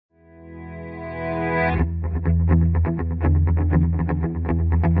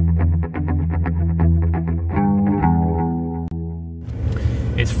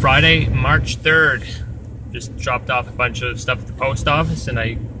Friday, March 3rd. Just dropped off a bunch of stuff at the post office and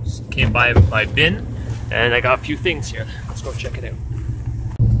I came by my bin and I got a few things here. Let's go check it out.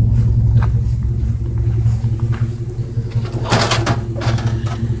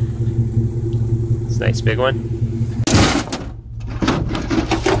 It's a nice big one.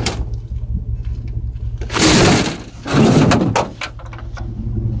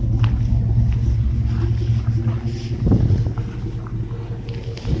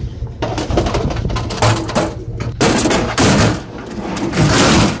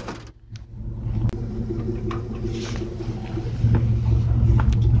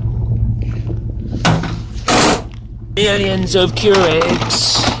 Millions of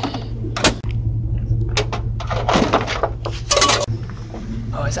Keurigs.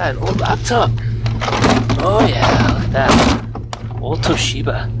 Oh, is that an old laptop? Oh yeah, look at that. Old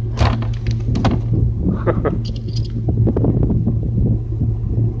Toshiba.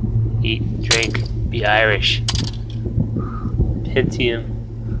 Eat, drink, be Irish. Pentium.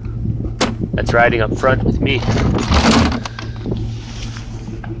 That's riding up front with me.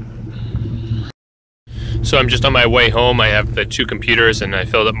 So I'm just on my way home. I have the 2 computers and I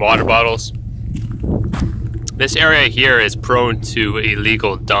filled up water bottles. This area here is prone to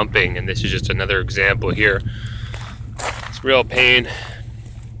illegal dumping, and this is just another example here. It's a real pain.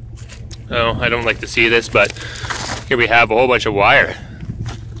 Oh, I don't like to see this, but here we have a whole bunch of wire.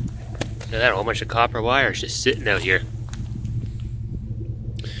 Look at that, a whole bunch of copper wires just sitting out here.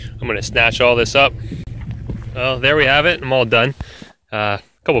 I'm gonna snatch all this up. Well, there we have it. I'm all done. A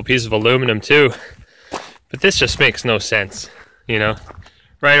couple pieces of aluminum too. But this just makes no sense, you know.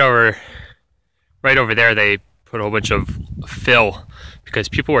 Right over there, they put a whole bunch of fill because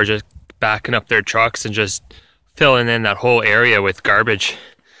people were just backing up their trucks and just filling in that whole area with garbage.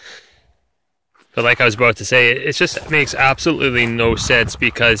 But like I was about to say, it just makes absolutely no sense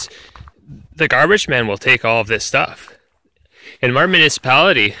because the garbage man will take all of this stuff. In our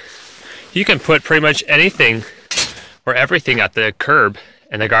municipality, you can put pretty much anything or everything at the curb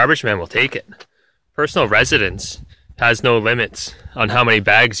and the garbage man will take it. Personal residence has no limits on how many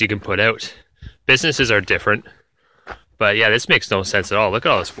bags you can put out. Businesses are different. But yeah, this makes no sense at all. Look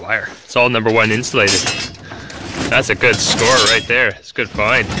at all this wire. It's all #1 insulated. That's a good score right there. It's a good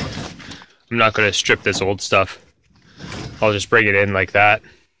find. I'm not going to strip this old stuff. I'll just bring it in like that.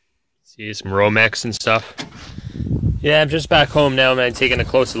 See, some Romex and stuff. Yeah, I'm just back home now, man, taking a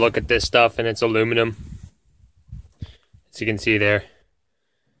closer look at this stuff, and it's aluminum. As you can see there.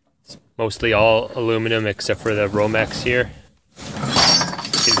 Mostly all aluminum except for the Romex here.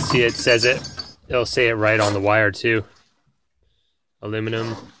 You can see it says it. It'll say it right on the wire too.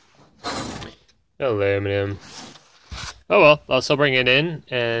 Aluminum. Aluminum. Oh well, I'll still bring it in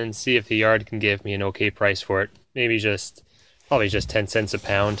and see if the yard can give me an okay price for it. Probably just 10 cents a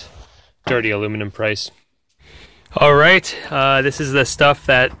pound. Dirty aluminum price. Alright, this is the stuff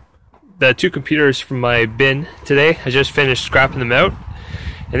that the 2 computers from my bin today. I just finished scrapping them out.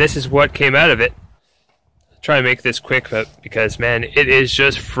 And this is what came out of it. I'll try and make this quick, but because man, it is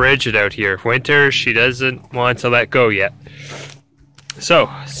just frigid out here. Winter, she doesn't want to let go yet. So,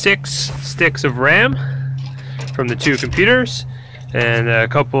 6 sticks of RAM from the 2 computers and a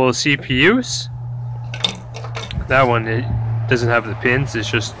couple of CPUs. That one, it doesn't have the pins, it's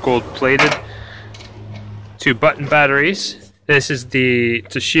just gold plated. 2 button batteries. This is the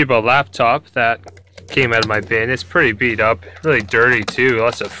Toshiba laptop that came out of my bin. It's pretty beat up, really dirty too,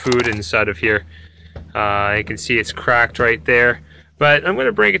 lots of food inside of here. You can see it's cracked right there, but I'm going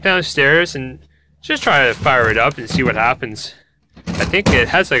to bring it downstairs and just try to fire it up and see what happens. I think it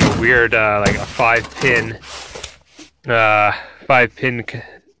has like a weird like a 5-pin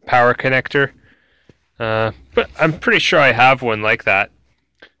power connector, but I'm pretty sure I have one like that.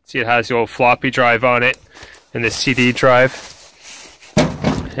 See, it has the old floppy drive on it and the CD drive,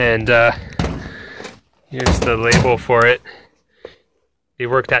 and here's the label for it. He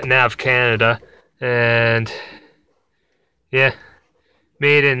worked at Nav Canada, and yeah,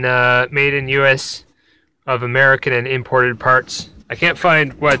 made in U.S. of American and imported parts. I can't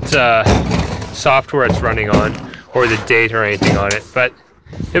find what software it's running on or the date or anything on it, but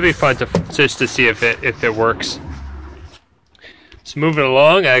it'll be fun just to see if it works. So moving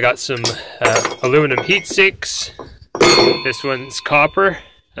along, I got some aluminum heat sinks. This one's copper,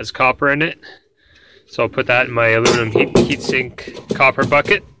 has copper in it. So I'll put that in my aluminum heat sink copper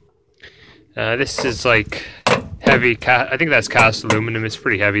bucket. This is like heavy, I think that's cast aluminum. It's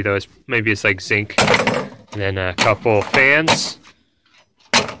pretty heavy though. Maybe it's like zinc. And then a couple fans.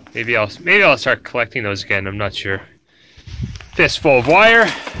 Maybe I'll start collecting those again. I'm not sure. Fistful of wire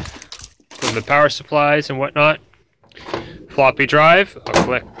from the power supplies and whatnot. floppy drive.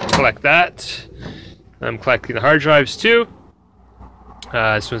 I'll collect that. I'm collecting the hard drives too.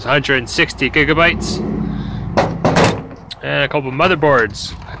 This one's 160 gigabytes. And a couple of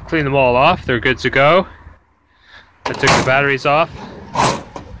motherboards. I cleaned them all off. They're good to go. I took the batteries off.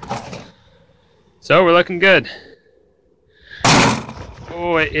 So we're looking good.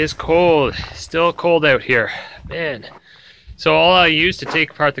 Oh, it is cold. Still cold out here. Man. So all I use to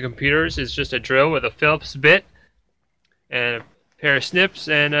take apart the computers is just a drill with a Phillips bit and a pair of snips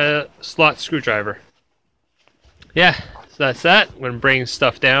and a slot screwdriver. Yeah, so that's that. I'm going to bring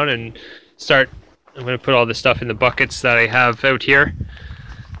stuff down and start. I'm going to put all this stuff in the buckets that I have out here.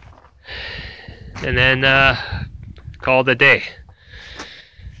 And then call it a day.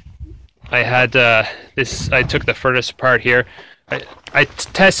 I had I took the furnace apart here. I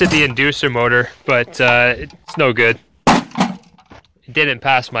tested the inducer motor, but it's no good. It didn't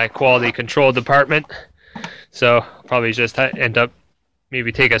pass my quality control department, so I'll probably just end up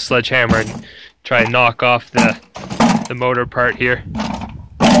maybe take a sledgehammer and try and knock off the motor part here.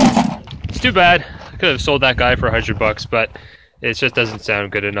 It's too bad. I could have sold that guy for $100, but it just doesn't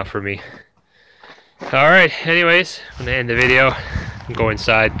sound good enough for me. Alright, anyways, I'm gonna end the video and go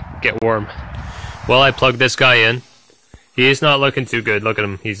inside, get warm. Well, I plugged this guy in. He's not looking too good. Look at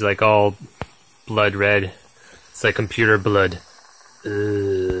him. He's like all blood red. It's like computer blood.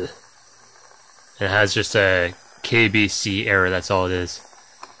 It has just a KBC error, that's all it is.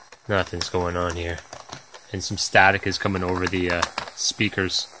 Nothing's going on here. And some static is coming over the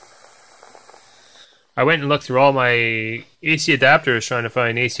speakers. I went and looked through all my AC adapters trying to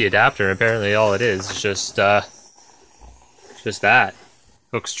find an AC adapter, and apparently all it is just that.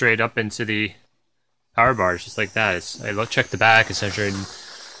 Hooks straight up into the power bars, just like that. Check the back, it's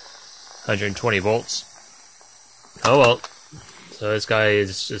 120 volts. Oh well. So this guy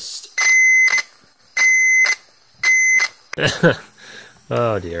is just...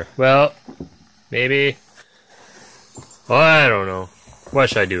 oh dear. Well, maybe... well, I don't know. What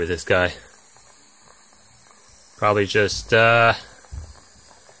should I do with this guy? Probably just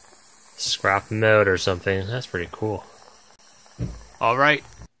scrap him out or something. That's pretty cool. Alright,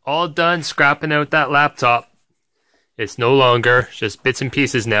 all done scrapping out that laptop. It's no longer just bits and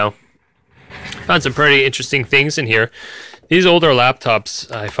pieces now. Found some pretty interesting things in here. These older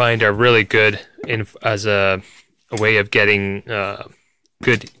laptops I find are really good as a way of getting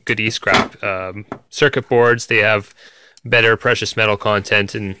good e-scrap. Circuit boards, they have better precious metal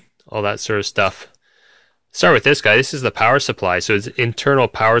content and all that sort of stuff. Start with this guy. This is the power supply, so it's internal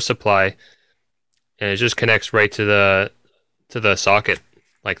power supply, and it just connects right to the socket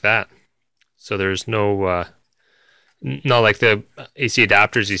like that. So there's no not like the AC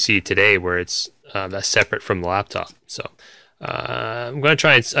adapters you see today where it's that's separate from the laptop. So I'm going to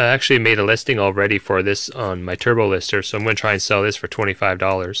try and I actually made a listing already for this on my Turbo Lister, so I'm going to try and sell this for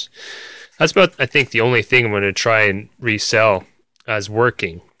 $25. That's about, I think, the only thing I'm going to try and resell as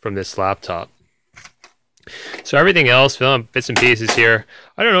working from this laptop. So everything else, bits and pieces here.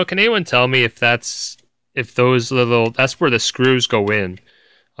 I don't know. Can anyone tell me if that's where the screws go in?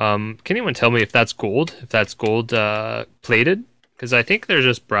 Can anyone tell me if that's gold? If that's gold plated? Because I think they're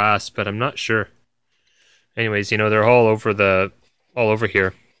just brass, but I'm not sure. Anyways, they're all over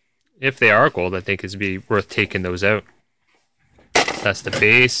here. If they are gold, I think it'd be worth taking those out. So that's the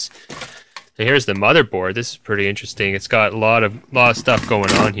base. And here's the motherboard. This is pretty interesting. It's got a lot of stuff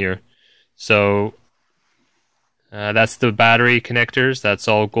going on here. So that's the battery connectors. That's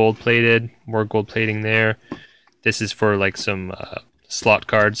all gold plated. More gold plating there. This is for like some slot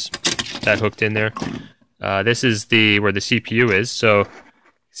cards that hooked in there. This is where the CPU is. So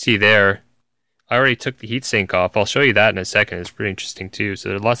see there, I already took the heatsink off. I'll show you that in a second. It's pretty interesting too. So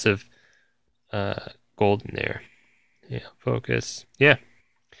there's lots of gold in there. Yeah, focus. Yeah.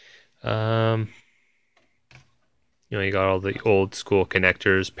 You got all the old school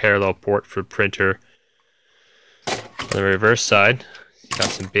connectors, parallel port for printer. On the reverse side, you got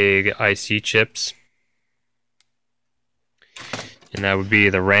some big IC chips. And that would be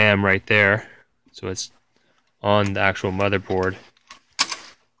the RAM right there. So it's on the actual motherboard.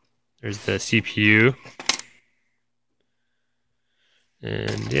 There's the CPU.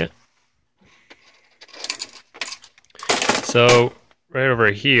 And yeah. So right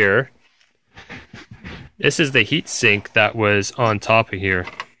over here, this is the heat sink that was on top of here.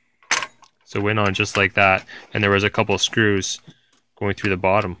 So it went on just like that, and there was a couple of screws going through the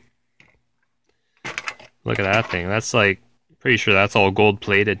bottom. Look at that thing. That's like, pretty sure that's all gold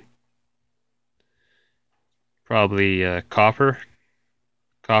plated. Probably copper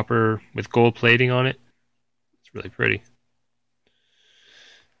with gold plating on it. It's really pretty.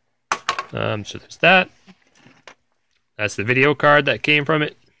 So there's that. That's the video card that came from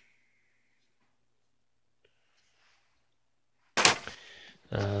it.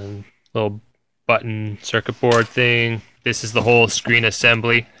 Little button circuit board thing. This is the whole screen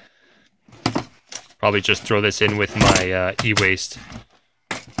assembly. Probably just throw this in with my e-waste.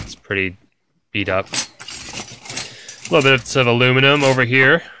 It's pretty beat up. A little bit of aluminum over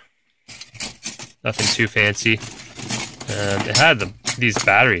here. Nothing too fancy. It had these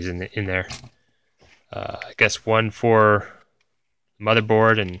batteries in there. I guess one for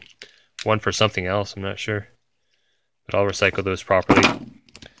motherboard and one for something else. I'm not sure, but I'll recycle those properly.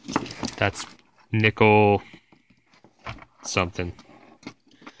 That's nickel something,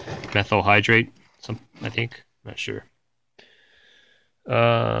 methyl hydrate, I think. Not sure.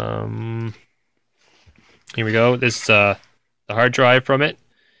 Here we go. This is the hard drive from it.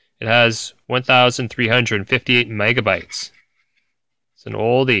 It has 1,358 megabytes. It's an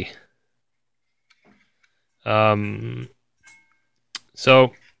oldie.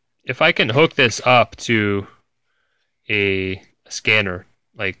 So if I can hook this up to a scanner,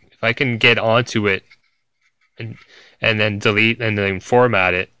 like if I can get onto it and then delete and then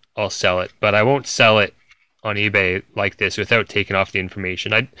format it, I'll sell it. But I won't sell it on eBay like this without taking off the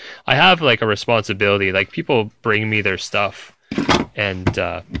information. I have like a responsibility. Like people bring me their stuff, and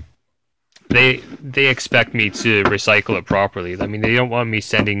they expect me to recycle it properly. I mean, they don't want me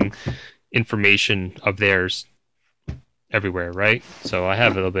sending information of theirs everywhere, right? So I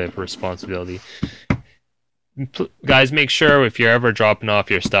have a little bit of a responsibility. Guys, make sure if you're ever dropping off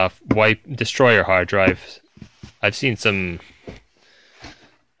your stuff, destroy your hard drive. I've seen some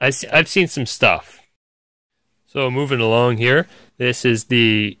stuff. So moving along here, this is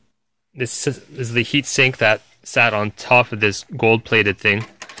the heat sink that sat on top of this gold-plated thing.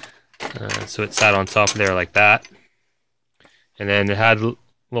 So it sat on top of there like that, and then it had a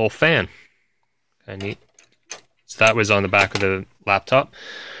little fan. Kind of neat. So that was on the back of the laptop.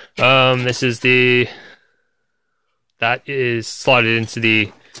 That is slotted into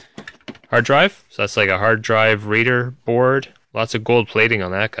the hard drive. So that's like a hard drive reader board. Lots of gold plating on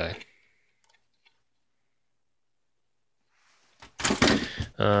that guy.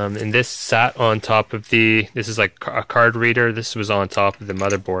 And this sat on top of this is like a card reader. This was on top of the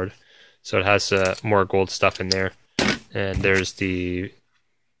motherboard. So it has more gold stuff in there. And there's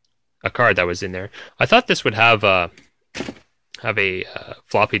a card that was in there. I thought this would have a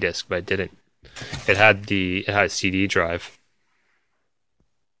floppy disk, but it didn't. It had a CD drive.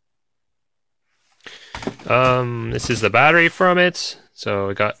 This is the battery from it. So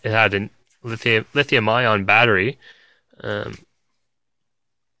it had a lithium ion battery. Yeah,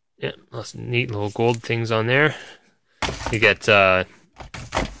 lots of neat little gold things on there. You get I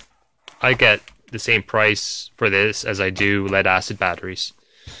get the same price for this as I do lead acid batteries.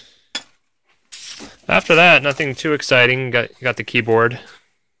 After that, nothing too exciting. You got the keyboard.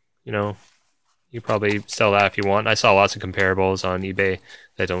 You know, you probably sell that if you want. I saw lots of comparables on eBay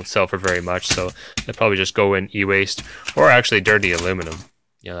that don't sell for very much, so I'd probably just go in e-waste or actually dirty aluminum.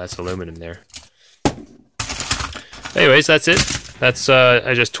 Yeah, that's aluminum there. Anyways, that's it. That's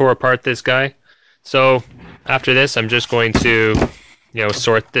I just tore apart this guy. So after this, I'm just going to,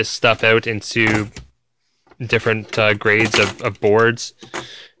 sort this stuff out into different grades of boards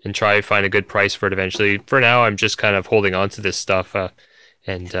and try to find a good price for it eventually. For now, I'm just kind of holding on to this stuff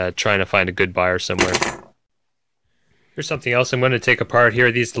and trying to find a good buyer somewhere. Here's something else I'm going to take apart here.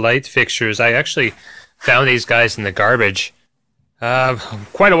 These light fixtures. I actually found these guys in the garbage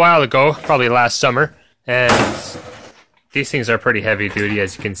quite a while ago, probably last summer, and these things are pretty heavy duty,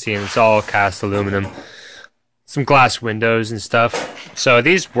 as you can see, and it's all cast aluminum. Some glass windows and stuff. So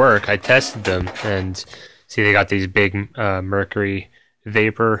these work. I tested them, and see they got these big mercury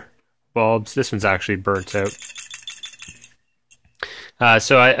vapor bulbs. This one's actually burnt out.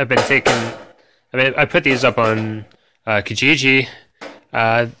 So I put these up on Kijiji,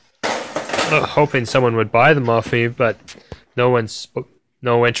 hoping someone would buy them off me, but no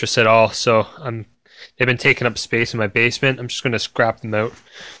interest at all. So they've been taking up space in my basement. I'm just going to scrap them out.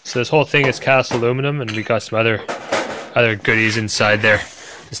 So this whole thing is cast aluminum, and we got some other goodies inside there.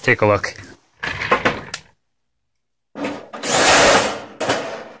 Just take a look.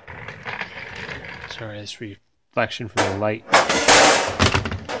 Sorry, this reflection from the light.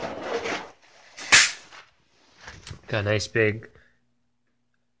 Got a nice big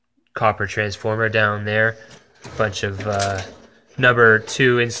copper transformer down there. A bunch of number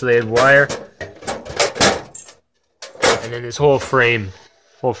 2 insulated wire. And then this whole frame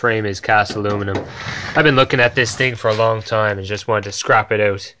is cast aluminum. I've been looking at this thing for a long time and just wanted to scrap it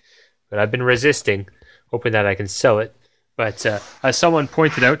out. But I've been resisting, hoping that I can sell it. But as someone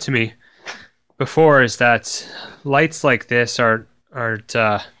pointed out to me before is that lights like this aren't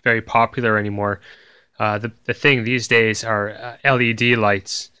very popular anymore. The thing these days are LED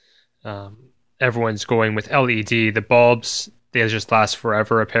lights. Everyone's going with LED. The bulbs, they just last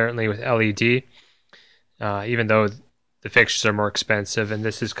forever apparently with LED, even though the fixtures are more expensive, and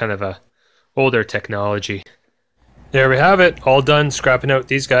this is kind of a older technology. There we have it, all done scrapping out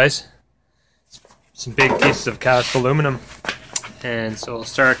these guys. Some big pieces of cast aluminum. And so we'll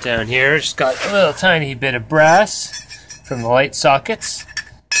start down here. Just got a little tiny bit of brass from the light sockets.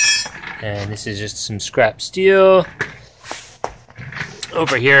 And this is just some scrap steel.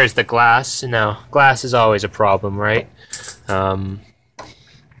 Over here is the glass. Now, glass is always a problem, right? Not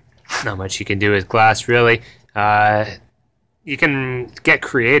much you can do with glass, really. You can get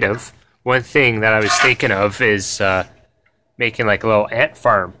creative. One thing that I was thinking of is making like a little ant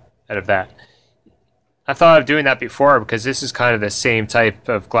farm out of that. I thought of doing that before because this is kind of the same type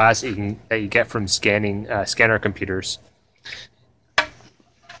of glass that you get from scanner computers.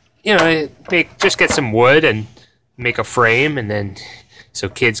 You know, just get some wood and make a frame, and then so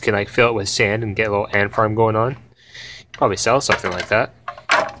kids can like fill it with sand and get a little ant farm going on. Probably sell something like that.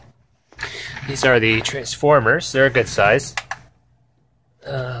 These are the transformers. They're a good size.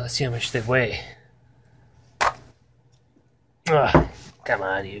 Let's see how much they weigh. Come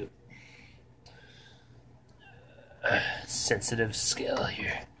on, you. Sensitive scale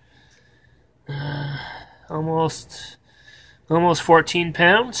here. Almost 14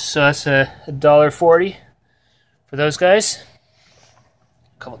 pounds, so that's $1.40 for those guys.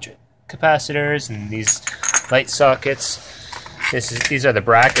 A couple capacitors and these light sockets. These are the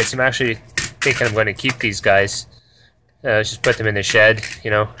brackets. I'm actually thinking I'm going to keep these guys. Just put them in the shed,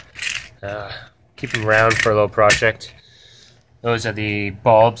 you know. Keep them around for a little project. Those are the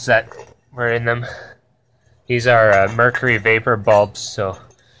bulbs that were in them. These are mercury vapor bulbs, so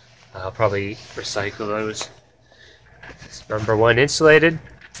I'll probably recycle those. It's number 1 insulated.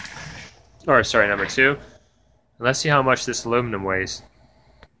 Or sorry, number 2. Let's see how much this aluminum weighs.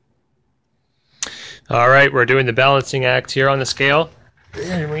 Alright, we're doing the balancing act here on the scale.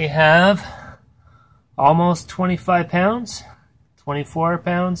 And we have almost 25 pounds, 24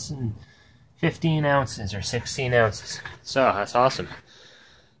 pounds, and 15 ounces or 16 ounces. So that's awesome.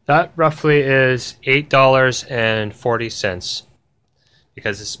 That roughly is $8.40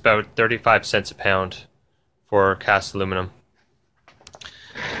 because it's about 35 cents a pound for cast aluminum.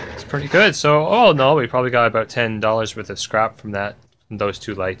 It's pretty good. So all in all, we probably got about $10 worth of scrap from those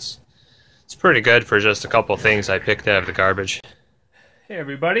 2 lights. It's pretty good for just a couple things I picked out of the garbage. Hey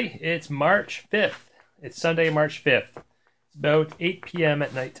everybody, it's March 5th. It's Sunday, March 5th. It's about 8 p.m.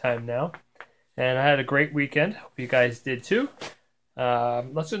 at nighttime now. And I had a great weekend. Hope you guys did too.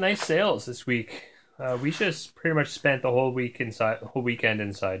 Lots of nice sales this week. We just pretty much spent the whole weekend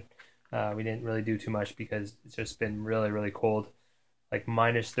inside. We didn't really do too much because it's just been really, really cold, like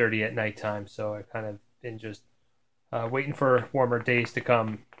minus 30 at nighttime. So I kind of been just waiting for warmer days to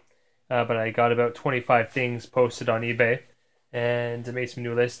come. But I got about 25 things posted on eBay, and I made some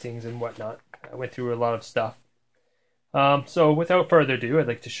new listings and whatnot. I went through a lot of stuff. So without further ado, I'd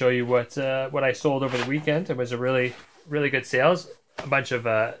like to show you what I sold over the weekend. It was a really, really good sales. A bunch of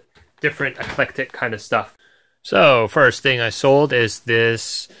different eclectic kind of stuff. So first thing I sold is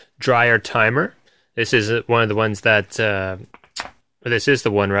this dryer timer. This is one of the ones that this is the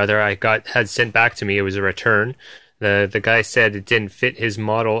one rather I had sent back to me. It was a return. The guy said it didn't fit his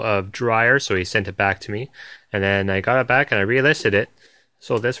model of dryer, so he sent it back to me. And then I got it back and I relisted it.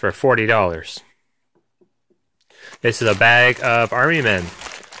 Sold this for $40. This is a bag of Army Men.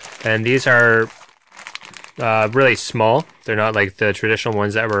 And these are really small. They're not like the traditional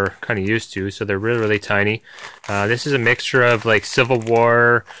ones that we're kind of used to, so they're really, really tiny. This is a mixture of like Civil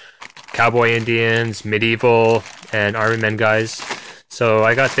War, Cowboy Indians, medieval, and Army Men guys. So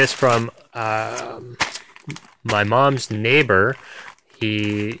I got this from my mom's neighbor.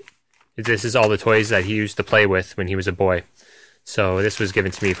 This is all the toys that he used to play with when he was a boy. So this was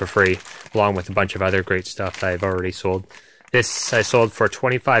given to me for free, along with a bunch of other great stuff that I've already sold. This I sold for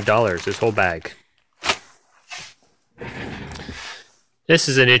 $25, this whole bag. This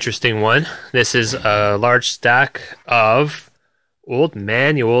is an interesting one. This is a large stack of old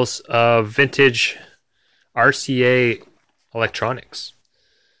manuals of vintage RCA electronics.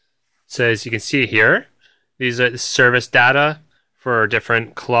 So as you can see here, these are the service data for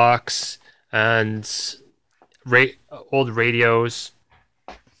different clocks and old radios.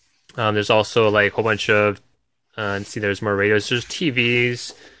 There's also like a whole bunch of, there's more radios. There's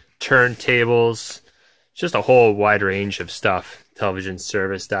TVs, turntables, just a whole wide range of stuff, television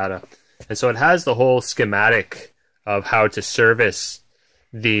service data. And so it has the whole schematic of how to service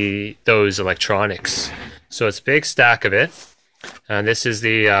those electronics. So it's a big stack of it. And this is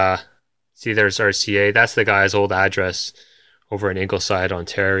the see, there's RCA. That's the guy's old address over in Ingleside,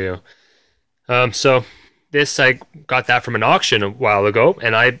 Ontario. So this, I got that from an auction a while ago,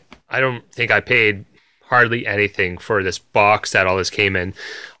 and I don't think I paid hardly anything for this box that all this came in.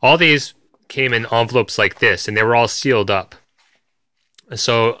 All these came in envelopes like this, and they were all sealed up.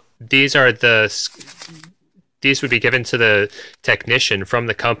 So these would be given to the technician from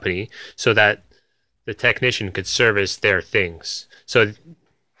the company so that the technician could service their things. So the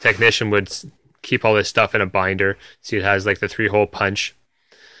technician would keep all this stuff in a binder. See, it has like the 3-hole punch.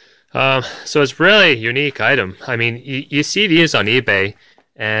 So it's really a unique item. I mean, you see these on eBay,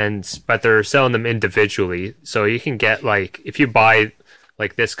 but they're selling them individually. So you can get, like, if you buy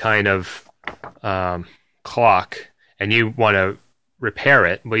like this kind of clock and you want to repair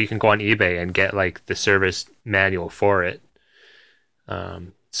it, well, you can go on eBay and get like the service manual for it.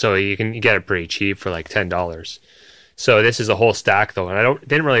 So you can get it pretty cheap for like $10. So this is a whole stack though, and I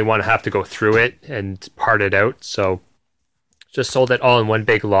didn't really want to have to go through it and part it out, so just sold it all in one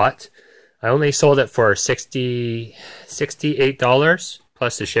big lot. I only sold it for $68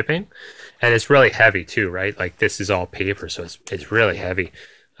 plus the shipping, and it's really heavy too, right? Like, this is all paper, so it's really heavy.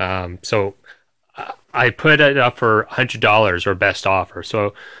 So I put it up for $100 or best offer.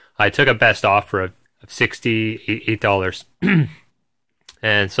 So I took a best offer of $68.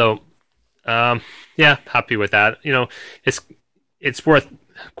 And so, yeah, happy with that. You know, it's worth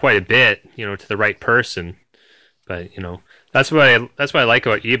quite a bit, you know, to the right person. But, you know, that's what I like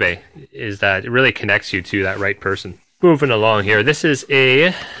about eBay, is that it really connects you to that right person. Moving along here, this is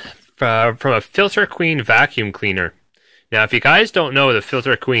from a Filter Queen vacuum cleaner. Now, if you guys don't know the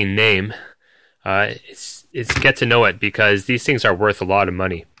Filter Queen name, it's get to know it, because these things are worth a lot of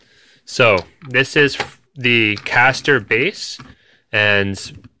money. So this is the caster base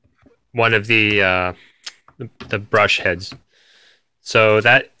and one of the brush heads. So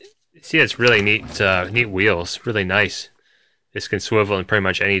that, see, it's really neat wheels, really nice. This can swivel in pretty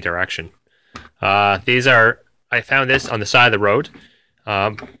much any direction. These are, I found this on the side of the road,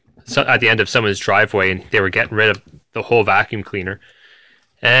 so at the end of someone's driveway, and they were getting rid of the whole vacuum cleaner.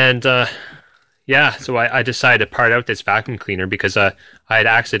 And yeah, so I decided to part out this vacuum cleaner because I had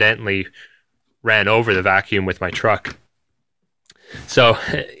accidentally ran over the vacuum with my truck. So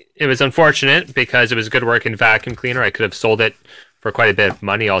it was unfortunate, because it was a good working vacuum cleaner. I could have sold it for quite a bit of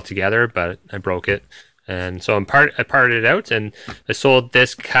money altogether, but I broke it. And so I parted it out, and I sold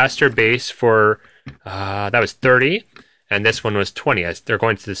this caster base for, that was $30, and this one was $20. They're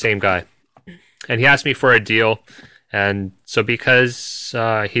going to the same guy. And he asked me for a deal, and so because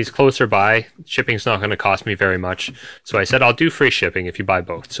he's closer by, shipping's not going to cost me very much. So I said, I'll do free shipping if you buy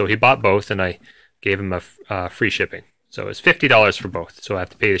both. So he bought both, and I gave him a free shipping. So it's $50 for both. So I have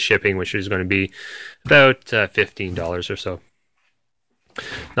to pay the shipping, which is going to be about $15 or so.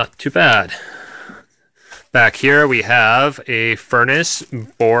 Not too bad. Back here we have a furnace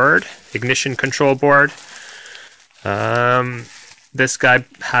board, ignition control board. This guy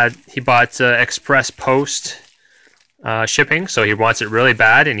bought express post shipping, so he wants it really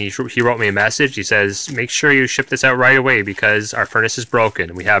bad, and he wrote me a message. He says, make sure you ship this out right away, because our furnace is broken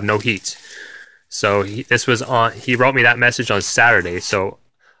and we have no heat. So he wrote me that message on Saturday, so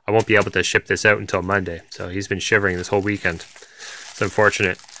I won't be able to ship this out until Monday. So he's been shivering this whole weekend. It's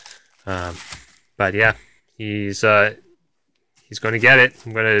unfortunate. But yeah, he's going to get it.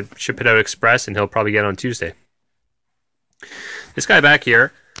 I'm going to ship it out express, and he'll probably get it on Tuesday. This guy back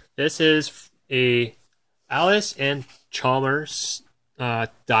here, this is a Alice and Chalmers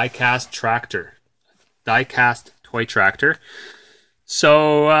die-cast tractor. Die-cast toy tractor.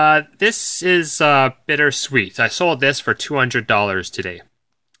 So this is bittersweet. I sold this for $200 today.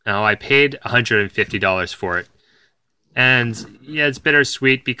 Now I paid $150 for it. And yeah, it's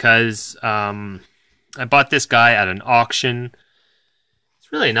bittersweet because I bought this guy at an auction.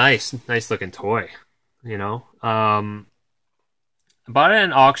 It's really nice looking toy, you know. I bought it at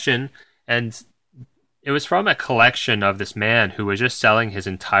an auction, and it was from a collection of this man who was just selling his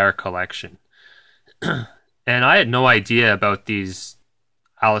entire collection. And I had no idea about these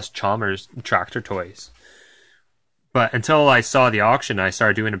Alice Chalmers tractor toys. But until I saw the auction, I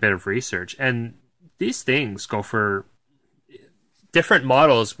started doing a bit of research. And these things go for... different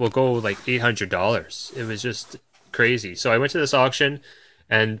models will go like $800. It was just crazy. So I went to this auction,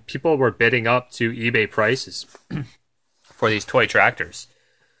 and people were bidding up to eBay prices for these toy tractors.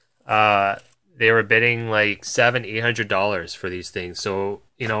 They were bidding like $700-800 for these things. So,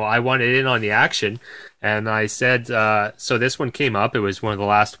 you know, I wanted in on the action, and I said, so this one came up. It was one of the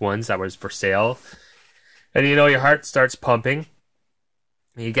last ones that was for sale. And, you know, your heart starts pumping.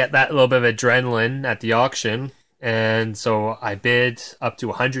 You get that little bit of adrenaline at the auction, and so I bid up to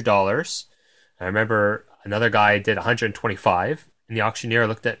 $100. I remember another guy did 125, and the auctioneer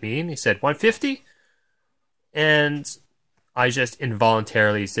looked at me and he said 150, and I just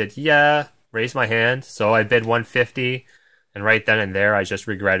involuntarily said yeah, raised my hand. So I bid 150, and right then and there I just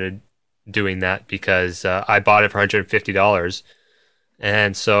regretted doing that because I bought it for $150.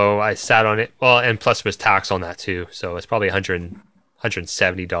 And so I sat on it. Well, and plus there was tax on that too. So it's probably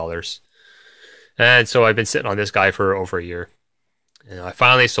 $170. And so I've been sitting on this guy for over a year. And I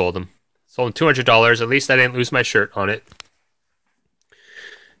finally sold him. Sold him $200. At least I didn't lose my shirt on it.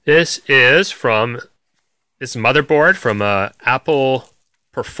 This is this motherboard from a Apple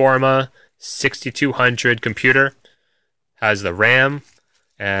Performa 6200 computer. Has the RAM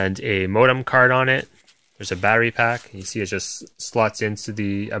and a modem card on it. There's a battery pack. You see it just slots into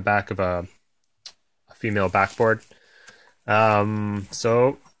the back of a female backboard.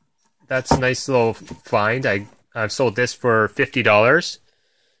 So that's a nice little find. I've sold this for $50.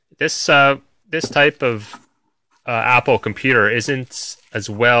 This type of Apple computer isn't as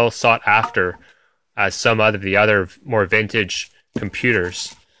well sought after as some of the other more vintage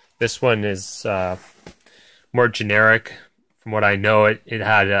computers. This one is more generic. From what I know, it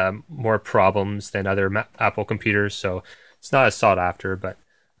had more problems than other Apple computers, so it's not as sought after. But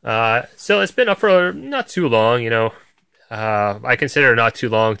still, it's been up for not too long. You know, I consider it not too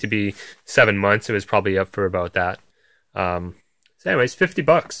long to be 7 months. It was probably up for about that. So, anyways,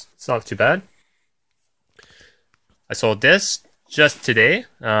 $50. It's not too bad. I sold this just today,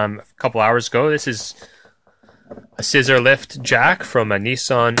 a couple hours ago. This is a scissor lift jack from a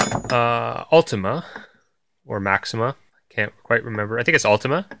Nissan Altima or Maxima. Can't quite remember. I think it's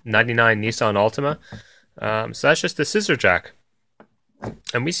Altima, 99 Nissan Altima. So that's just the scissor jack.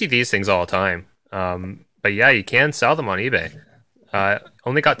 And we see these things all the time. But yeah, you can sell them on eBay.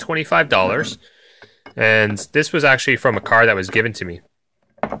 Only got $25. And this was actually from a car that was given to me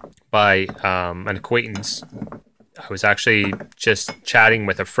by an acquaintance. I was actually just chatting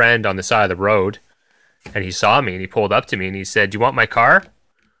with a friend on the side of the road. And he saw me and he pulled up to me and he said, "Do you want my car?"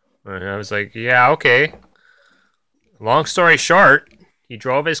 And I was like, "Yeah, okay." Long story short, he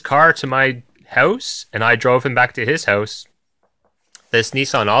drove his car to my house, and I drove him back to his house. This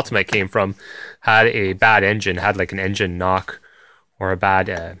Nissan Altima I came from had a bad engine, had like an engine knock or a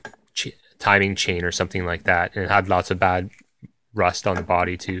bad timing chain or something like that, and it had lots of bad rust on the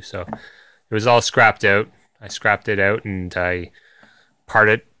body too. So it was all scrapped out. I scrapped it out and I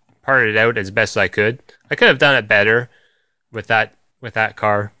parted it out as best I could. I could have done it better with that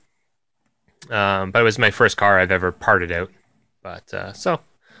car. But it was my first car I've ever parted out. But so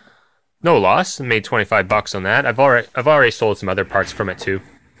no loss. I made $25 on that. I've already sold some other parts from it too.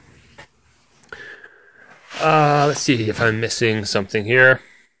 Let's see if I'm missing something here.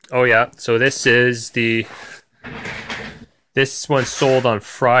 Oh yeah, so this one sold on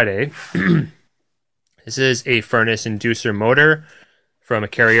Friday. This is a furnace inducer motor from a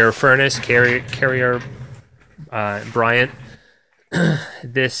Carrier furnace, Carrier Bryant.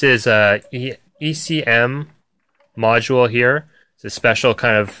 This is a ECM module here. It's a special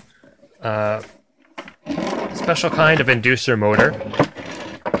kind of inducer motor.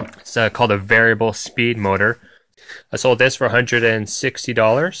 It's called a variable speed motor. I sold this for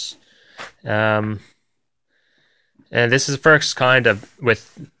 $160. And this is the first kind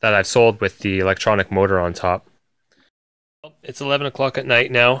that I've sold with the electronic motor on top. It's 11 o'clock at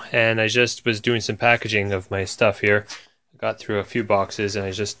night now, and I just was doing some packaging of my stuff here. I got through a few boxes, and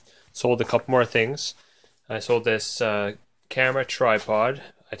I just sold a couple more things. I sold this camera tripod.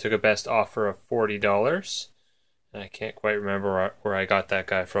 I took a best offer of $40. And I can't quite remember where I got that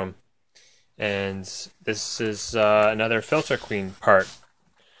guy from. And this is another Filter Queen part.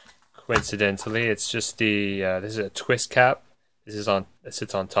 Coincidentally, it's just this is a twist cap. It sits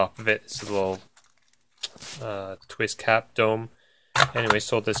on top of it. It's a little twist cap dome. Anyway,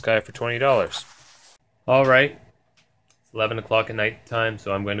 sold this guy for $20. All right, it's 11 o'clock at night time,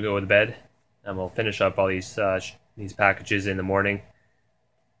 so I'm going to go to bed, and we'll finish up all these packages in the morning.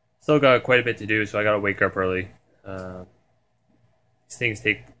 Still got quite a bit to do, so I got to wake up early. These things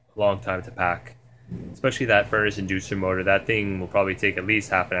take a long time to pack, especially that furnace inducer motor. That thing will probably take at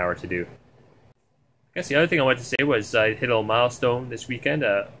least half an hour to do. I guess the other thing I wanted to say was I hit a milestone this weekend,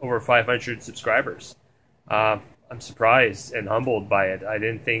 over 500 subscribers. I'm surprised and humbled by it. I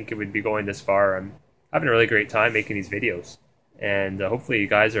didn't think it would be going this far. I'm having a really great time making these videos, and hopefully you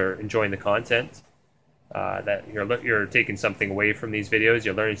guys are enjoying the content. That you're taking something away from these videos.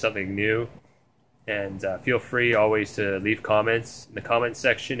 You're learning something new, and feel free always to leave comments in the comment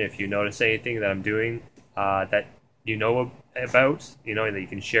section if you notice anything that I'm doing that you know about, that you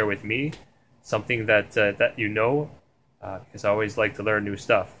can share with me, something that that because I always like to learn new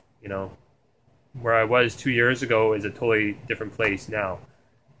stuff. Where I was 2 years ago is a totally different place now.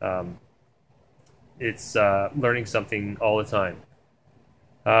 It's learning something all the time.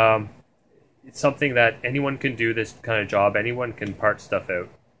 It's something that anyone can do this kind of job. Anyone can part stuff out.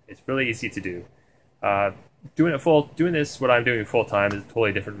 It's really easy to do. Doing this, what I'm doing full time, is a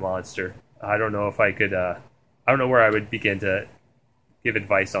totally different monster. I don't know if I could. I don't know where I would begin to give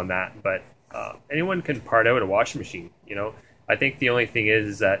advice on that. But anyone can part out a washing machine. I think the only thing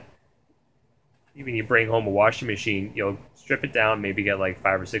is that when you bring home a washing machine, you'll strip it down, maybe get like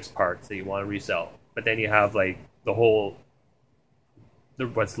 5 or 6 parts that you want to resell. But then you have like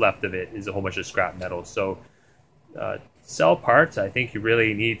what's left of it is a whole bunch of scrap metal. So sell parts, I think you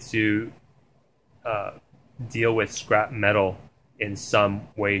really need to deal with scrap metal in some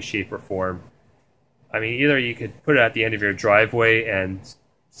way, shape, or form. I mean, either you could put it at the end of your driveway and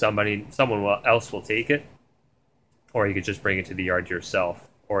someone else will take it, or you could just bring it to the yard yourself,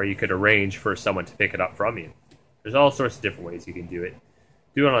 or you could arrange for someone to pick it up from you. There's all sorts of different ways you can do it.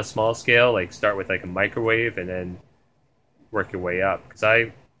 Do it on a small scale, like start with like a microwave and then work your way up. Because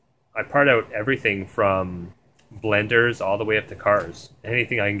I part out everything from blenders all the way up to cars.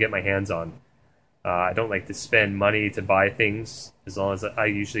 Anything I can get my hands on. I don't like to spend money to buy things, as long as I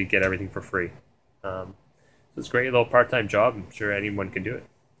usually get everything for free. So it's a great little part-time job. I'm sure anyone can do it.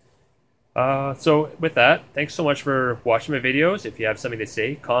 So with that, thanks so much for watching my videos. If you have something to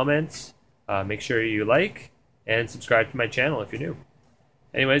say, comment, make sure you like, and subscribe to my channel if you're new.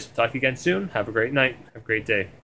 Anyways, talk to you again soon. Have a great night. Have a great day.